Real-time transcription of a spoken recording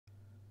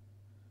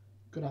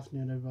Good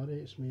afternoon everybody,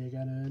 it's me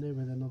again Ernie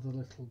with another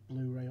little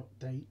Blu-ray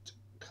update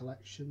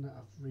collection that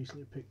I've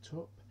recently picked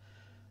up.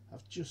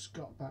 I've just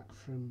got back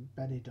from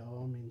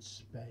Benidorm in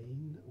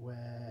Spain,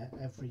 where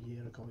every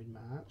year I go in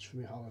March for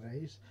my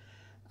holidays,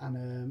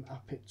 and I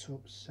picked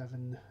up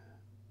 7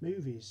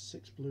 movies,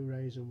 6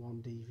 Blu-rays and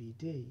 1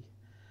 DVD.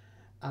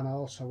 And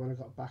also when I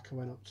got back I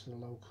went up to the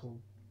local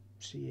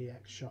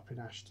CEX shop in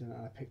Ashton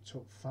and I picked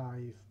up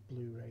 5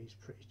 Blu-rays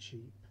pretty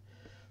cheap.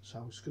 So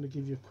I'm just going to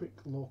give you a quick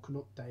look and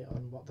update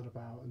on what they're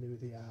about and who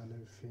they are and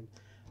everything.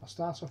 I'll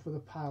start off with a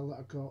pile that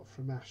I got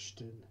from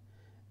Ashton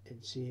in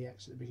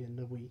CEX at the beginning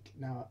of the week.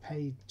 Now I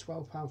paid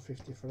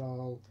 £12.50 for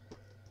all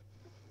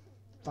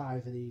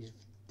 5 of these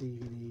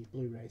DVD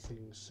Blu-ray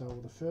things. So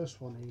the first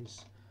one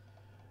is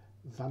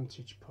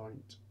Vantage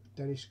Point.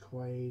 Dennis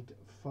Quaid,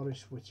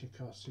 Forrest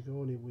Whitaker,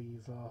 Sigourney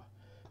Weaver,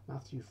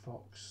 Matthew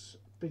Fox,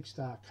 big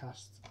star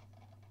cast.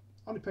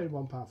 Only paid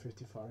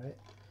 £1.50 for it.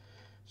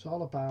 It's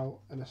all about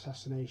an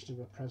assassination of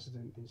a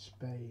president in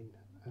Spain,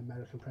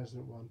 American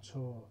President One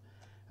tour,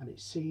 and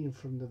it's seen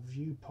from the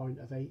viewpoint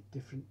of 8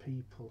 different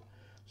people.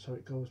 So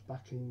it goes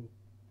back in,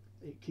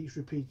 it keeps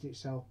repeating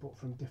itself, but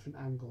from different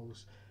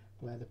angles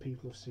where the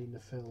people have seen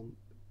the film.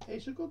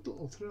 It's a good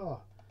little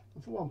throw,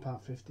 and for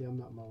 £1.50 I'm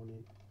not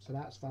moaning. So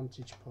that's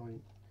Vantage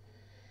Point.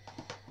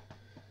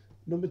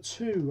 Number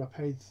 2, I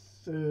paid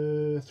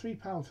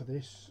 £3 for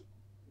this.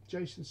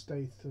 Jason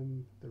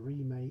Statham, the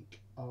remake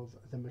of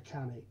The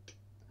Mechanic,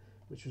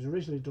 which was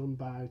originally done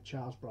by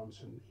Charles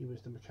Bronson. He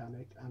was the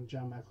mechanic, and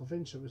Jan Michael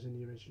Vincent was in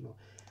the original.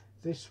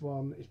 This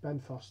one is Ben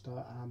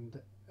Foster and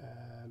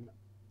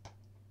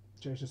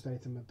Jason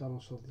Statham and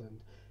Donald Sutherland,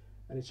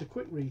 and it's a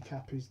quick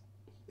recap.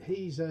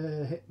 He's a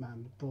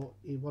hitman, but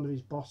one of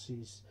his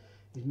bosses,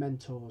 his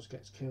mentors,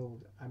 gets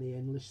killed, and he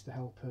enlists the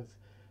help of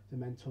the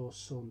mentor's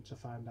son to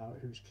find out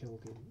who's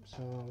killed him.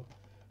 So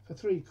for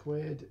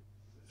 £3,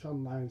 it's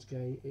on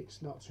Lionsgate.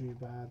 It's not too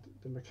bad.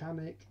 The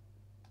Mechanic,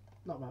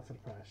 not bad for the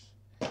price.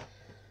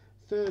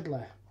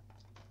 Thirdly,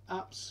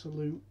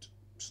 absolute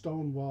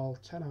Stonewall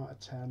 10 out of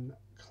 10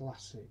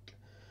 classic.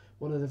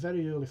 One of the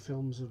very early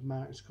films of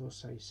Martin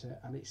Scorsese,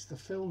 and it's the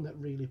film that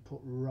really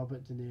put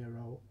Robert De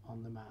Niro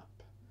on the map.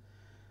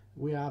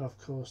 We are of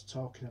course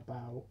talking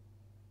about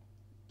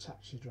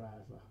Taxi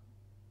Driver.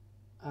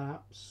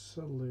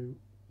 Absolute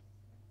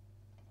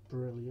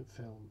brilliant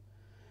film.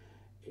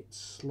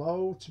 It's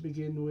slow to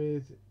begin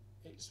with.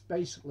 It's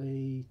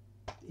basically,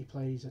 he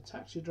plays a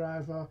taxi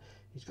driver.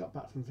 He's got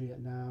back from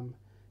Vietnam.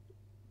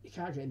 He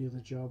can't get any other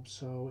job,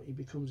 so he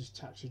becomes his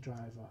taxi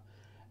driver.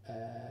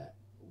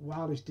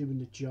 While he's doing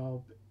the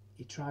job,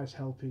 he tries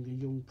helping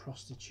a young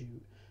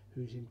prostitute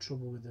who's in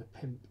trouble with a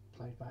pimp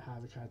played by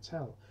Harvey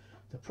Keitel.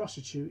 The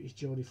prostitute is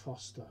Jodie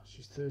Foster.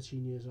 She's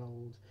 13 years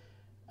old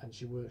and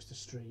she works the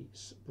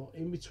streets. But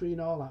in between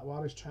all that,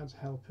 while he's trying to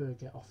help her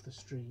get off the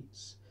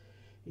streets,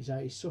 he's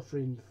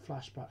suffering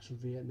flashbacks from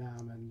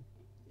Vietnam, and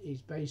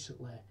he's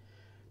basically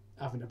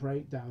having a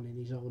breakdown in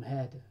his own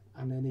head.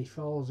 And then he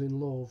falls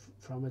in love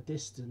from a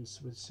distance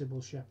with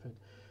Sybil Shepherd,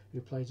 who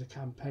plays a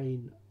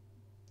campaign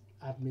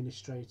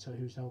administrator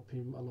who's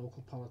helping a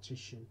local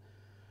politician.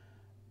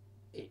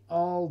 It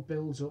all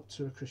builds up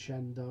to a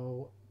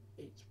crescendo.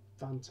 It's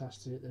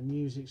fantastic. The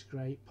music's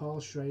great. Paul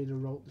Schrader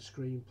wrote the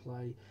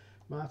screenplay.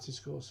 Martin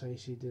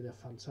Scorsese did a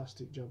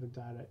fantastic job in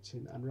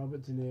directing, and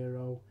Robert De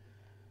Niro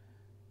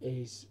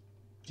is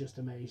just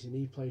amazing.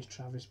 He plays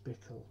Travis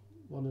Bickle.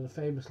 One of the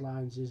famous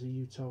lines is, "Are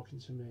you talking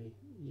to me?"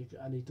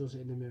 And he does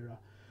it in the mirror.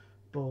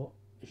 But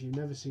if you've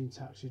never seen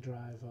Taxi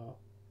Driver,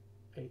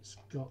 it's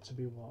got to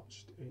be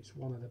watched. It's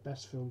one of the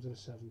best films of the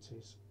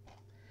 70s.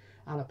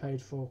 And I paid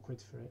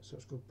 £4 for it, so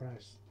it's a good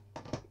price.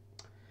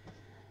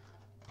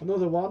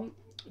 Another one,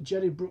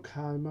 Jerry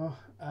Bruckheimer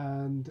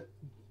and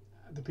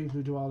the people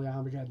who do all the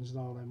Armageddons and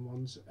all them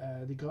ones,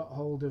 they got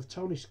hold of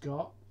Tony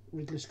Scott,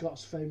 Ridley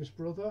Scott's famous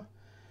brother,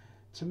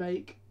 to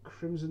make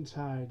Crimson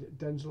Tide,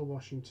 Denzel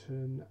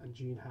Washington and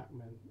Gene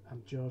Hackman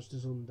and George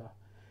Dzunda.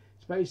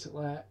 It's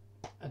basically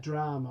a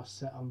drama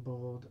set on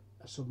board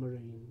a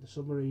submarine. The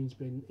submarine's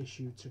been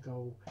issued to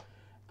go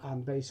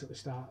and basically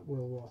start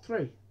World War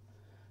III.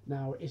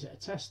 Now, is it a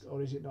test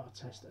or is it not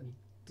a test? And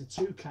the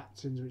 2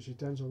 captains, which is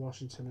Denzel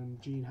Washington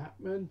and Gene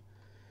Hackman,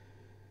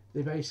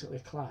 they basically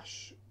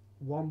clash.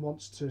 One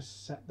wants to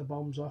set the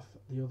bombs off,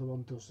 the other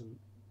one doesn't.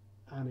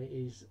 And it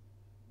is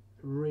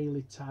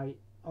really tight,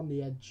 on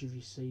the edge of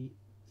your seat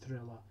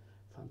thriller.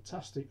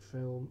 Fantastic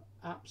film,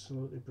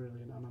 absolutely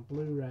brilliant. And on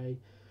Blu-ray,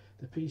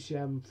 the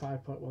PCM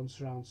 5.1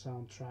 surround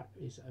soundtrack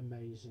is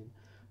amazing.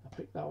 I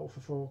picked that up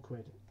for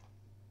 £4.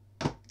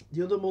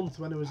 The other month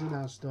when I was in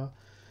Asda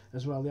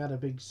as well, they had a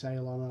big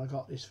sale on, and I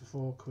got this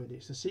for £4.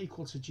 It's the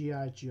sequel to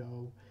G.I.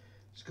 Joe.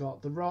 It's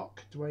got The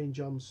Rock, Dwayne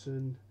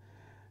Johnson,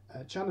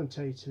 Channing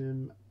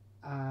Tatum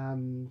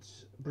and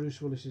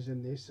Bruce Willis is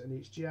in this, and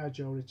it's G.I.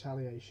 Joe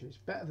Retaliation. It's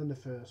better than the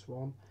first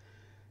one.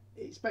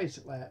 It's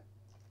basically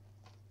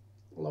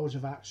loads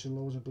of action,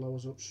 loads of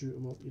blows up, shoot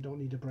 'em up. You don't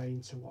need a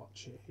brain to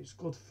watch it. It's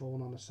good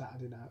fun on a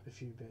Saturday night with a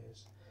few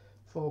beers.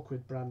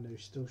 £4 brand new,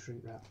 still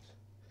shrink wrapped.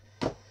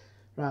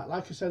 Right,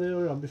 like I said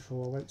earlier on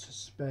before, I went to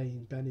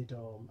Spain,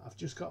 Benidorm. I've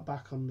just got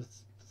back on the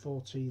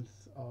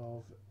 14th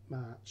of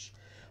March.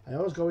 I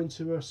always go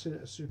into a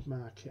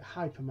supermarket,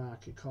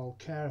 hypermarket called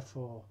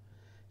Carrefour.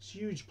 It's a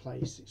huge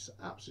place. It's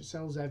absolutely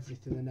sells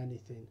everything and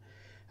anything.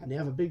 And they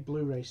have a big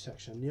Blu Ray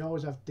section. They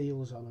always have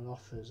deals on and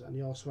offers, and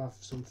they also have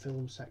some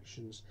film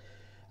sections.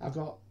 I've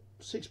got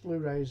 6 Blu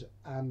Rays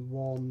and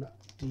 1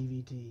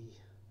 DVD.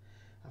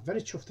 I'm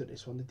very chuffed at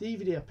this one. The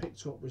DVD I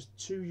picked up was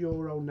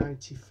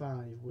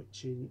 €2.95,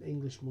 which in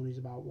English money is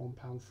about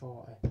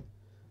 £1.40.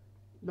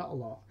 Not a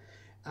lot.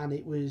 And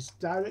it was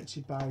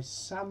directed by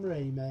Sam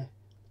Raimi,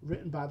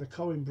 written by the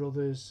Coen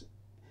brothers,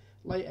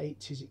 late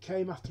 80s. It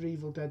came after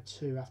Evil Dead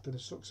 2, after the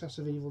success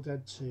of Evil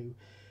Dead 2.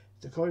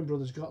 The Coen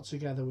brothers got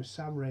together with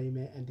Sam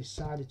Raimi and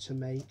decided to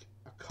make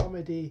a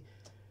comedy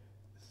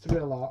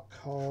thriller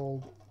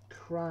called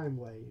Crime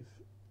Wave,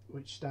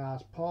 which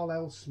stars Paul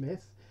L.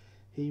 Smith.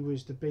 He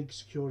was the big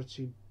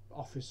security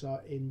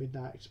officer in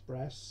Midnight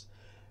Express.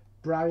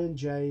 Brian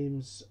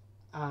James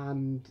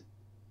and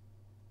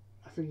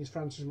I think it's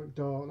Francis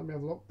McDormand. Let me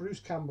have a look.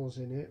 Bruce Campbell's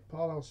in it.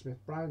 Paul L. Smith,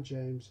 Brian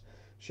James,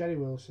 Sherry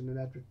Wilson and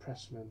Edward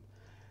Pressman.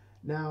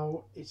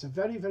 Now, it's a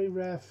very, very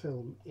rare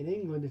film. In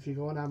England, if you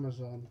go on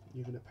Amazon,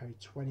 you're going to pay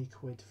 20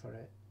 quid for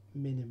it,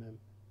 minimum.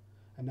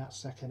 And that's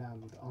second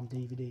hand on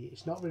DVD.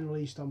 It's not been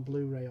released on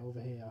Blu Ray over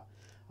here.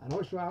 I know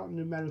it's out in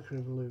America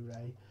in Blu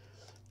Ray,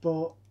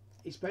 but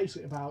it's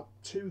basically about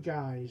 2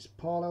 guys,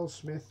 Paul L.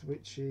 Smith,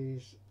 which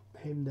is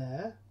him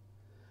there,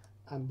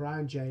 and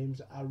Brian James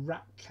are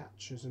rat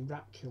catchers and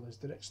rat killers.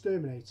 They're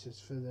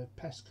exterminators for the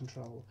pest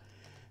control.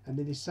 And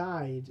they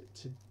decide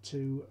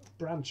to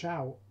branch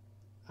out,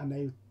 and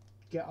they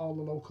get all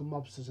the local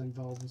mobsters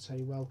involved and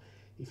say, well,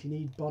 if you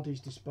need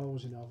bodies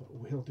disposing of,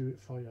 we'll do it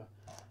for you.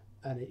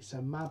 And it's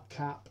a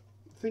madcap.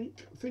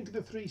 Think of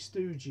the Three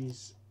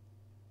Stooges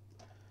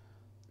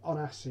on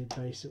acid,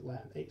 basically.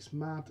 It's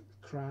mad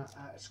crap.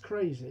 It's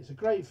crazy. It's a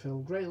great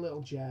film, great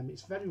little gem.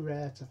 It's very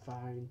rare to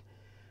find.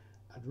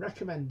 I'd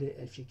recommend it.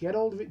 If you get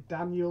hold of it,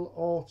 Daniel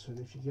Orton,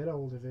 if you get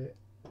hold of it,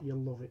 you'll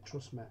love it,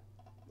 trust me.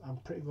 I'm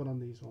pretty good on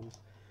these ones.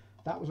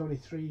 That was only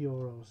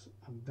 €3.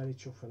 I'm very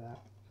chuffed for that.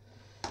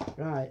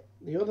 Right,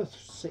 the other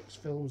 6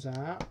 films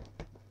are,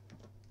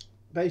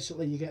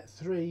 basically you get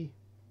 3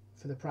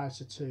 for the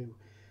price of 2.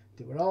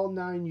 They were all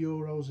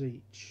 €9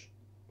 each.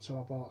 So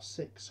I bought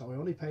 6, so I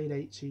only paid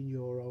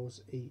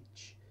 €18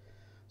 each.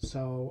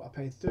 So I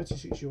paid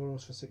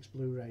 €36 for 6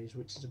 Blu-rays,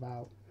 which is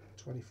about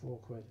 24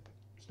 quid.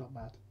 It's not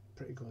bad,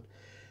 pretty good.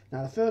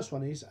 Now the first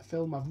one is a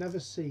film I've never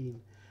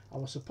seen. I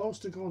was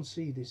supposed to go and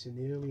see this in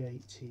the early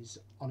 80s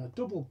on a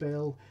double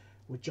bill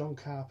with John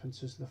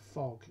Carpenter's The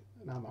Fog.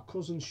 Now my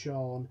cousin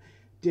Sean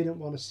didn't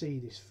want to see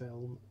this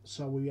film,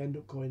 so we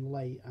ended up going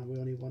late and we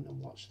only went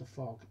and watched The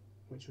Fog,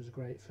 which was a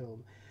great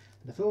film.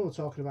 And the film we're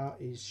talking about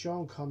is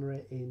Sean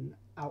Connery in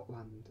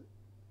Outland,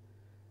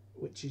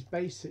 which is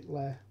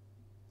basically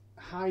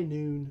High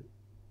Noon,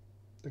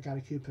 the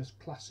Gary Cooper's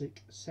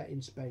classic set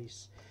in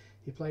space.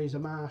 He plays a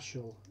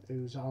marshal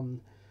who's on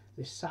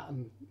this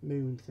Saturn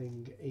moon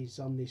thing. He's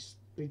on this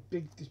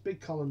big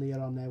colony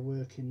on there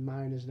working,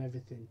 miners and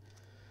everything.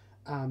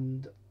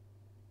 And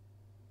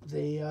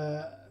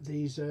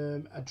there's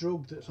a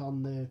drug that's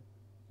on there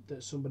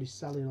that somebody's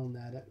selling on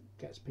there that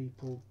gets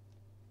people,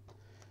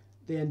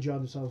 they enjoy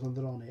themselves when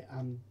they're on it,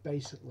 and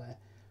basically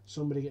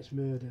somebody gets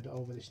murdered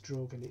over this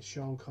drug, and it's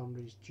Sean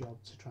Connery's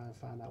job to try and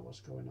find out what's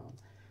going on.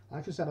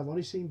 Like I said, I've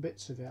only seen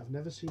bits of it. I've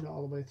never seen it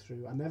all the way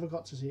through. I never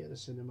got to see it at the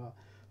cinema,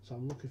 so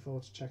I'm looking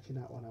forward to checking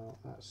that one out.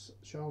 That's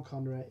Sean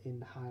Connery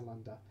in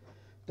Highlander,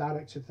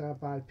 directed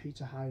by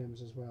Peter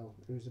Hyams as well,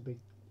 who's a big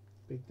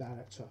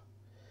director.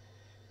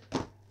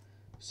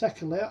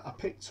 Secondly, I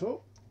picked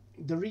up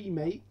the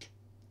remake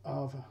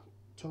of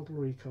Total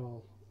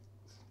Recall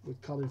with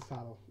Colin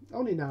Farrell.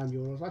 Only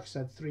 €9. Like I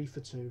said, 3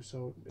 for 2,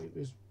 so it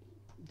was,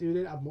 they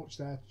didn't have much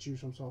there to choose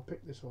from, so I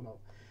picked this one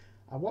up.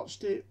 I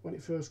watched it when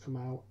it first came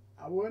out.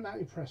 I weren't that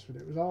impressed with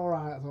it. It was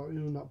alright, I thought,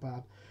 not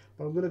bad.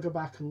 But I'm going to go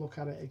back and look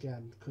at it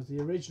again, because the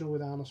original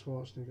with Arnold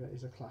Schwarzenegger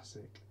is a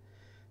classic.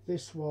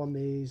 This one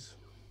is,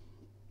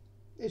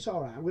 it's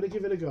alright. I'm going to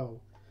give it a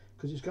go,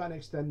 because it's got an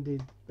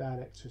extended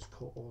director's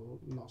cut, or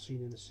not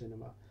seen in the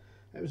cinema.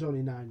 It was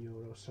only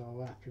 €9, so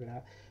I'm happy with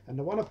that. And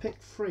the one I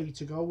picked free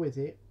to go with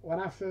it, when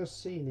I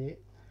first seen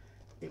it,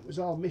 it was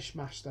all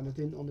mishmashed and I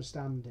didn't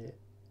understand it.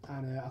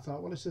 And I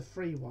thought, well, it's a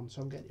free one,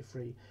 so I'm getting it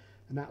free.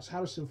 And that's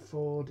Harrison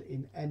Ford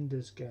in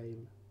Ender's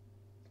Game.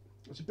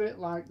 It's a bit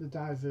like the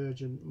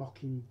Divergent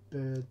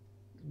Mockingbird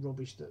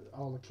rubbish that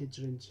all the kids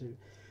are into.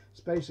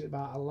 It's basically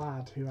about a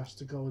lad who has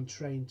to go and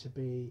train to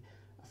be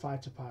a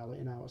fighter pilot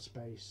in outer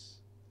space.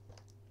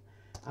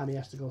 And he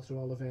has to go through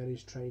all the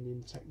various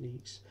training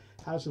techniques.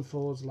 Harrison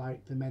Ford's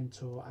like the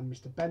mentor, and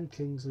Mr. Ben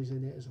Kingsley's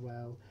in it as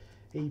well.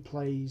 He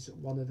plays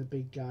one of the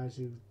big guys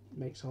who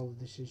makes all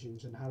the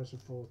decisions, and Harrison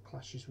Ford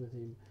clashes with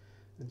him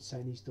and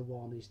saying he's the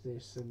one, he's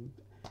this. And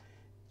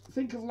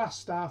think of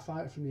Last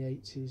Starfighter from the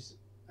 80s,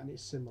 and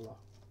it's similar.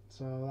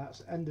 So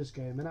that's Ender's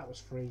Game, and that was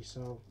free,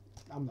 so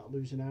I'm not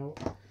losing out.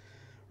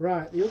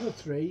 Right, the other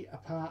three are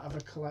part of a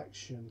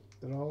collection.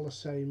 They're all the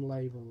same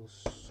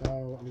labels,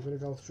 so I'm going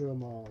to go through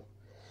them all.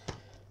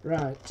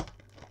 Right,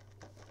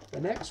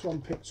 the next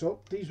one picked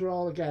up. These were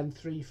all again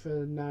three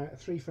for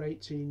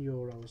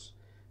 €18,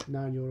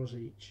 €9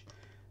 each.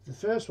 The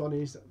first one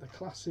is the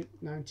classic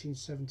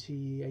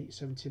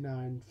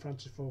 1978-79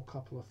 Francis Ford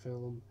Coppola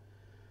film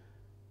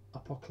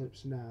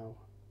Apocalypse Now,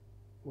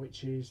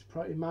 which is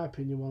probably, in my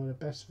opinion, one of the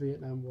best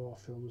Vietnam War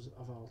films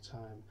of all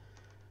time.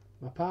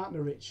 My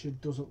partner Richard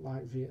doesn't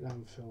like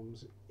Vietnam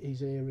films.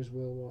 His era is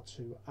World War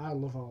II. I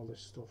love all this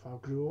stuff. I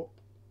grew up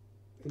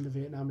in the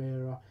Vietnam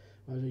era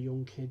when I was a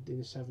young kid in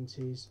the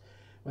 70s.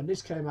 When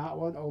this came out, I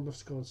wasn't old enough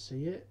to go and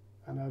see it.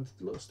 And a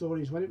little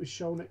story is when it was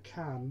shown at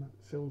Cannes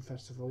Film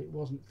Festival, it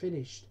wasn't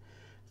finished.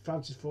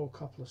 Francis Ford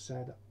Coppola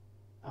said,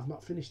 "I've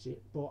not finished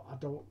it, but I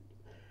don't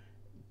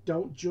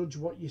judge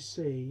what you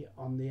see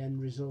on the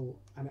end result."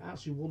 And it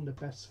actually won the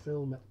best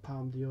film at the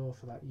Palme d'Or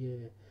for that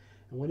year.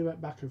 And when he went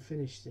back and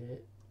finished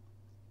it,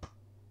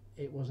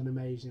 it was an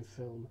amazing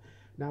film.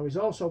 Now he's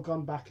also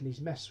gone back and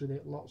he's messed with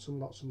it lots and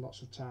lots and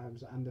lots of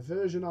times. And the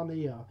version on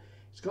here,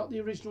 it's got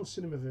the original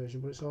cinema version,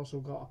 but it's also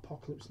got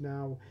Apocalypse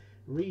Now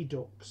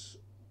Redux,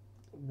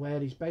 where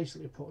he's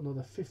basically put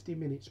another 50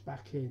 minutes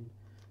back in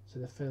to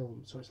the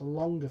film. So it's a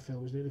longer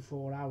film. It's nearly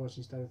 4 hours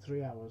instead of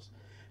 3 hours.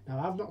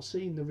 Now I've not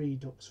seen the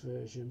Redux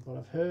version, but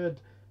I've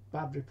heard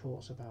bad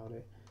reports about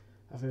it.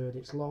 I've heard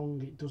it's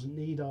long, it doesn't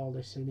need all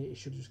this in it, it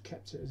should have just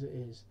kept it as it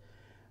is.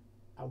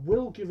 I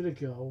will give it a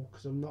go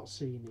because I've not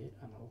seen it,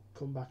 and I'll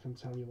come back and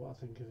tell you what I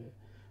think of it.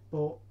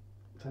 But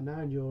for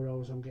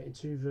 €9 I'm getting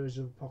two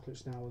versions of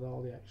Apocalypse Now with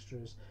all the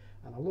extras,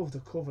 and I love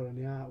the cover and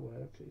the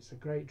artwork. It's a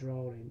great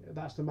drawing.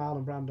 That's the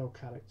Marlon Brando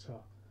character.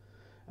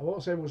 I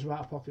won't say much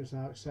about Apocalypse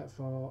Now except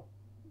for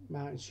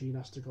Martin Sheen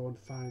has to go and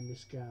find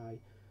this guy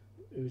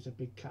who's a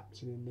big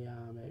captain in the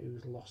army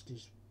who's lost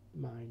his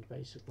mind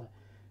basically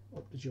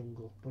up the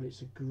jungle. But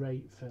it's a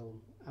great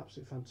film,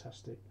 absolutely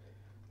fantastic.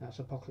 That's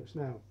Apocalypse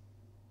Now.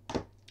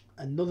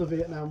 Another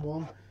Vietnam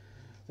one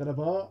that I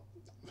bought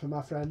for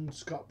my friend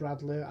Scott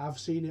Bradley. I've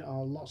seen it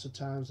all lots of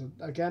times, and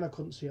again I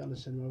couldn't see it on the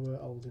cinema, I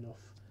weren't old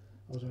enough.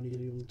 I was only a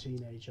young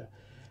teenager.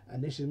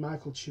 And this is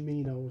Michael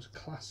Cimino's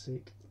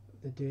classic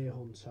The Deer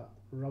Hunter.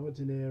 Robert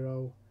De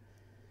Niro,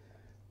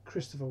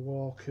 Christopher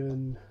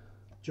Walken,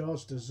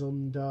 George De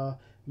Zunda,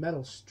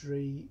 Meryl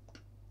Streep,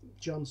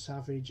 John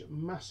Savage,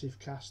 massive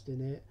cast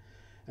in it.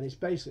 And it's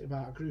basically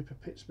about a group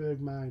of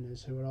Pittsburgh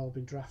miners who are all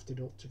been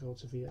drafted up to go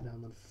to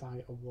Vietnam and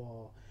fight a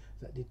war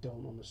that they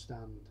don't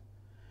understand.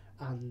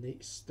 And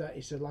it's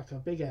like a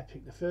big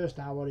epic. The first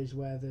hour is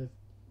where they're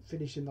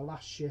finishing the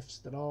last shifts.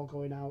 They're all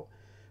going out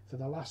for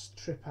the last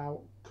trip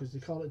out, because they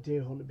call it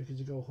deer hunter because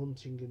they go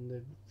hunting in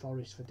the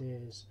forest for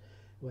days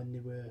when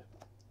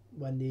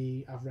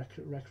they have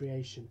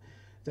recreation.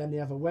 Then they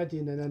have a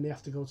wedding, and then they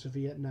have to go to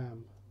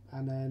Vietnam.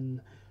 And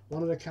then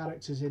one of the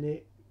characters in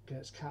it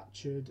gets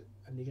captured,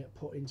 and they get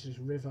put into this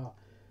river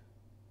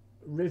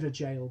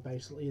jail,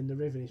 basically in the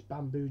river, this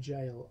bamboo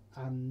jail,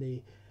 and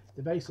they're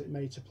basically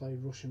made to play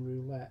Russian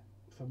roulette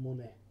for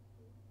money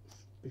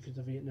because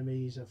the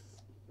Vietnamese are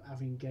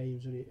having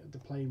games with it, they're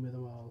playing with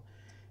them all.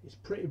 It's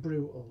pretty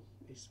brutal.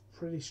 It's a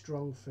pretty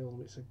strong film.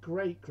 It's a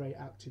great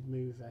acted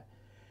movie,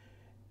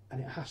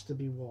 and it has to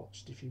be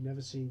watched. If you've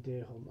never seen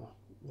Deer Hunter,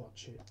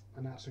 watch it.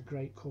 And that's a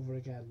great cover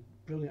again,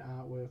 brilliant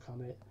artwork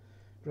on it,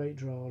 great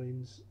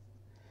drawings.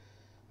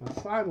 And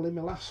finally,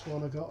 my last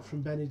one I got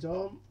from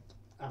Benidorm.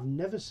 I've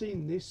never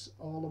seen this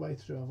all the way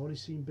through. I've only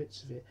seen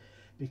bits of it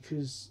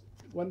because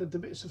one of the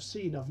bits I've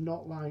seen I've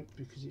not liked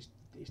because it's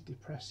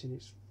depressing.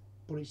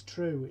 But it's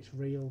true. It's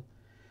real,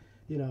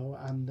 you know.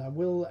 And I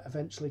will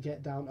eventually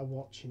get down to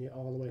watching it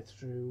all the way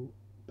through.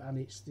 And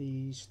it's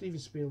the Steven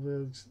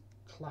Spielberg's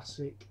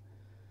classic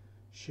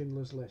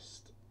Schindler's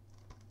List,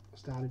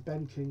 starring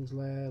Ben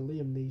Kingsley,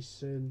 Liam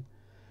Neeson,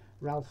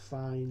 Ralph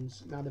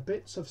Fiennes. Now the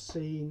bits I've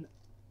seen,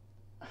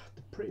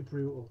 they're pretty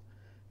brutal.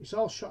 It's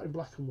all shot in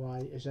black and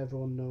white, as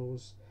everyone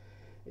knows.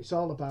 It's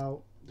all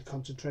about the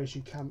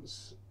concentration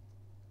camps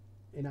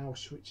in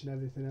Auschwitz and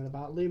everything, and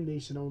about Liam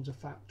Neeson owns a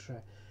factory,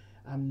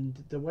 and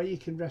the way he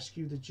can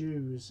rescue the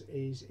Jews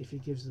is if he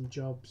gives them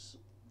jobs.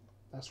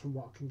 That's from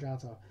what I can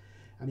gather.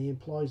 And he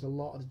employs a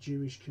lot of the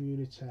Jewish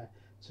community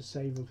to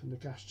save them from the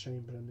gas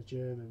chamber and the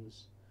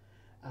Germans.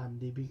 And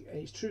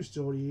it's a true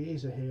story, he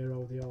is a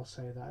hero, they all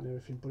say that and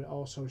everything, but it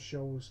also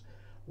shows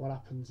what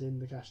happens in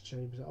the gas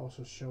chambers. It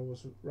also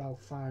shows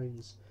Ralph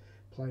Fiennes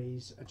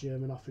plays a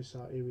German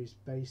officer who is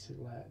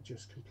basically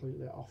just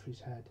completely off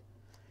his head.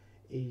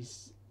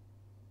 He's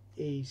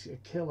a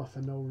killer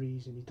for no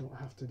reason, he don't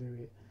have to do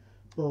it.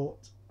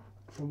 But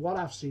from what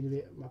I've seen of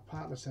it, my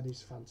partner said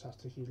it's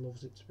fantastic, he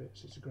loves it to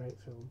bits, it's a great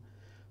film.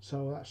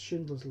 So that's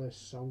Schindler's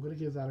List, so I'm going to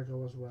give that a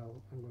go as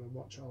well. I'm going to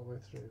watch it all the way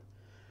through.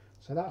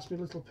 So that's my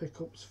little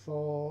pickups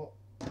for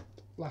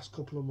last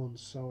couple of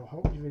months. So I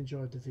hope you've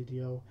enjoyed the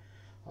video.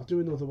 I'll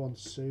do another one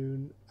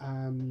soon,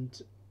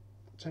 and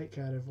take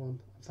care everyone.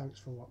 Thanks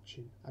for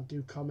watching, and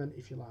do comment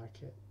if you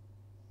like it.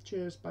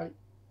 Cheers, bye.